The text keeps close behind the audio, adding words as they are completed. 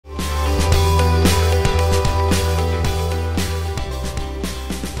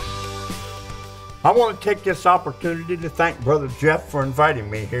I want to take this opportunity to thank Brother Jeff for inviting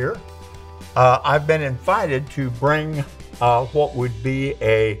me here. I've been invited to bring what would be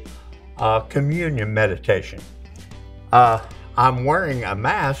a communion meditation. I'm wearing a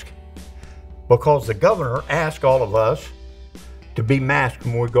mask because the governor asked all of us to be masked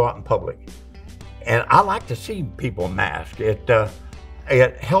when we go out in public. And I like to see people masked.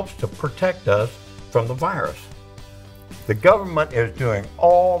 It helps to protect us from the virus. The government is doing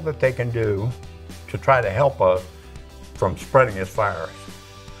all that they can do to try to help us from spreading this virus.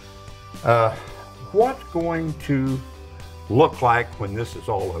 What's going to look like when this is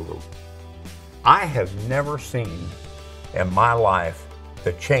all over? I have never seen in my life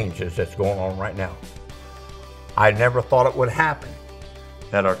the changes that's going on right now. I never thought it would happen,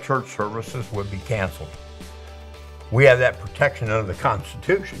 that our church services would be canceled. We have that protection under the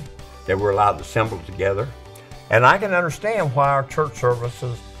Constitution that we're allowed to assemble together. And I can understand why our church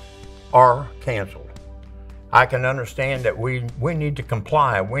services are canceled. I can understand that we need to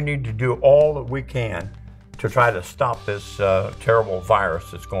comply. We need to do all that we can to try to stop this terrible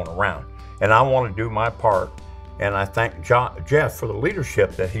virus that's going around. And I want to do my part. And I thank Jeff for the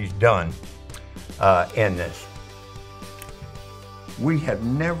leadership that he's done in this. We have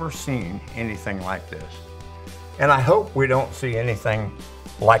never seen anything like this. And I hope we don't see anything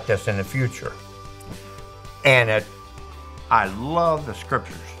like this in the future. And I love the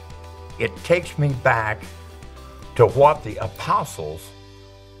scriptures. It takes me back to what the apostles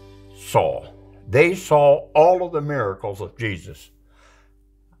saw. They saw all of the miracles of Jesus.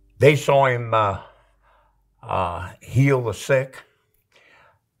 They saw him heal the sick.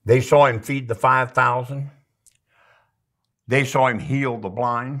 They saw him feed the 5,000. They saw him heal the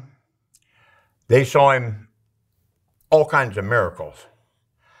blind. They saw him all kinds of miracles.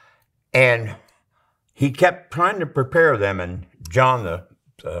 And he kept trying to prepare them. In John, the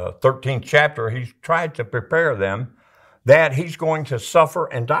 13th chapter, he's tried to prepare them that he's going to suffer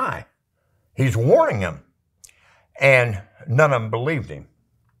and die. He's warning them. And none of them believed him.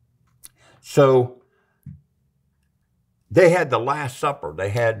 So they had the Last Supper. They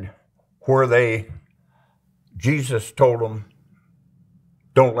had where Jesus told them,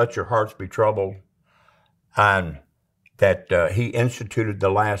 don't let your hearts be troubled. And that he instituted the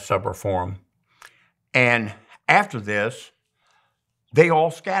Last Supper for them. And after this, they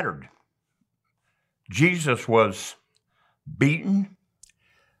all scattered. Jesus was beaten.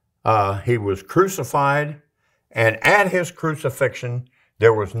 He was crucified. And at his crucifixion,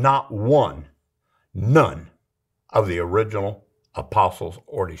 there was none of the original apostles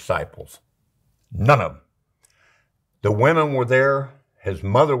or disciples. None of them. The women were there. His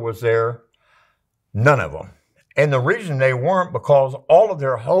mother was there. None of them. And the reason they weren't, because all of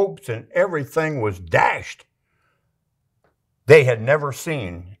their hopes and everything was dashed. They had never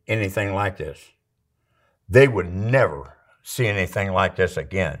seen anything like this. They would never see anything like this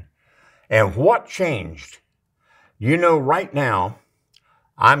again. And what changed? You know, right now,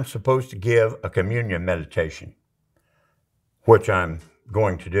 I'm supposed to give a communion meditation, which I'm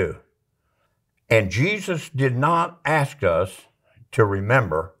going to do. And Jesus did not ask us to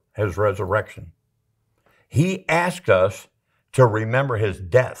remember his resurrection. He asked us to remember his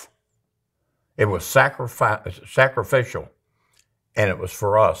death. It was sacrificial, and it was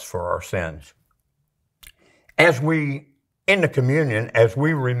for us, for our sins. In the communion, as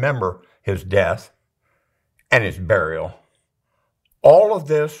we remember his death and his burial, all of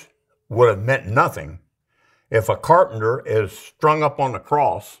this would have meant nothing if a carpenter is strung up on the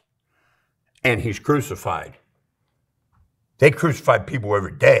cross and he's crucified. They crucified people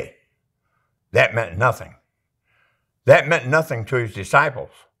every day. That meant nothing. That meant nothing to his disciples.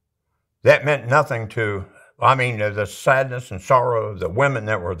 That meant nothing to, the sadness and sorrow of the women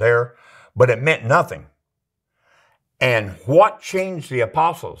that were there, but it meant nothing. And what changed the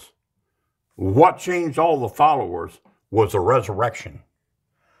apostles, what changed all the followers, was the resurrection.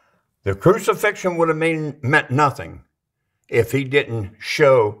 The crucifixion would have meant nothing if he didn't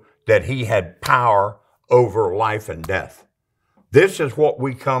show that he had power over life and death. This is what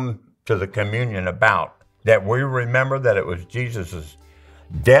we come to the communion about, that we remember that it was Jesus'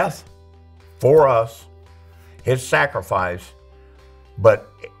 death for us, his sacrifice,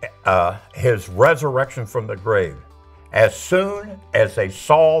 but his resurrection from the grave. As soon as they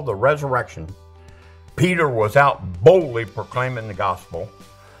saw the resurrection, Peter was out boldly proclaiming the gospel.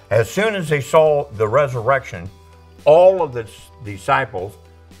 As soon as they saw the resurrection, all of the disciples,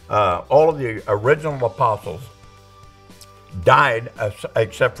 all of the original apostles died,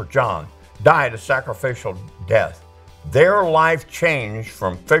 except for John, died a sacrificial death. Their life changed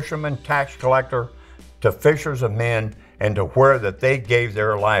from fisherman, tax collector, to fishers of men, and to where that they gave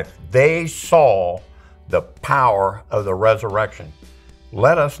their life. They saw the power of the resurrection.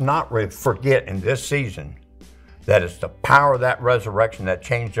 Let us not forget in this season that it's the power of that resurrection that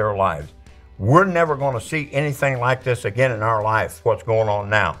changed their lives. We're never going to see anything like this again in our life, what's going on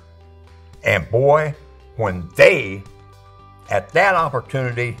now. And boy, when they, at that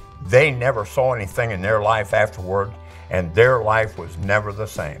opportunity, they never saw anything in their life afterward, and their life was never the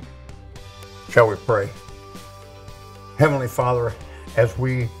same. Shall we pray? Heavenly Father, as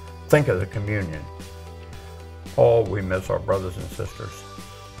we think of the communion, oh, we miss our brothers and sisters.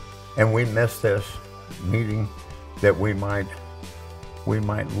 And we miss this meeting that we might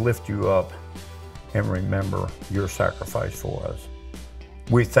lift you up and remember your sacrifice for us.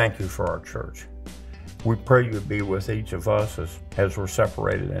 We thank you for our church. We pray you be with each of us as we're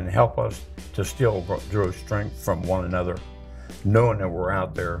separated, and help us to still draw strength from one another, knowing that we're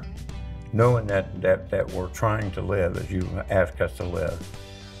out there, knowing that we're trying to live as you ask us to live.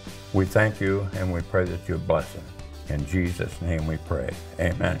 We thank you, and we pray that you bless it. In Jesus' name we pray.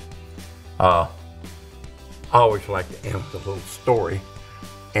 Amen. I always like to end with a little story,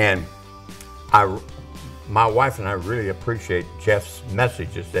 and my wife and I really appreciate Jeff's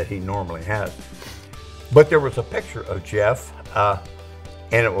messages that he normally has. But there was a picture of Jeff,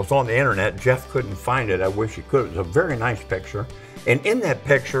 and it was on the internet. Jeff couldn't find it. I wish he could. It was a very nice picture. And in that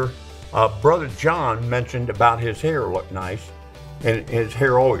picture, Brother John mentioned about his hair looked nice, and his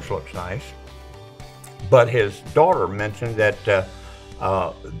hair always looks nice. But his daughter mentioned that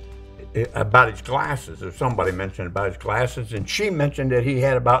about his glasses, or somebody mentioned about his glasses, and she mentioned that he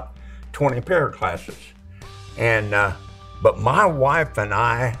had about 20 pair of glasses. And but my wife and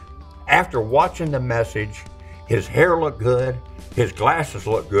I, after watching the message, his hair looked good, his glasses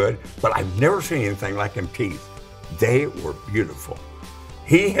looked good, but I've never seen anything like them teeth. They were beautiful.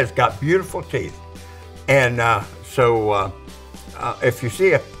 He has got beautiful teeth. And so if you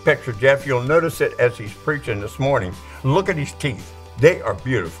see a picture of Jeff, you'll notice it as he's preaching this morning. Look at his teeth. They are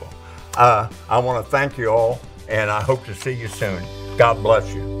beautiful. I want to thank you all, and I hope to see you soon. God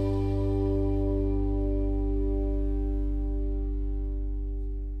bless you.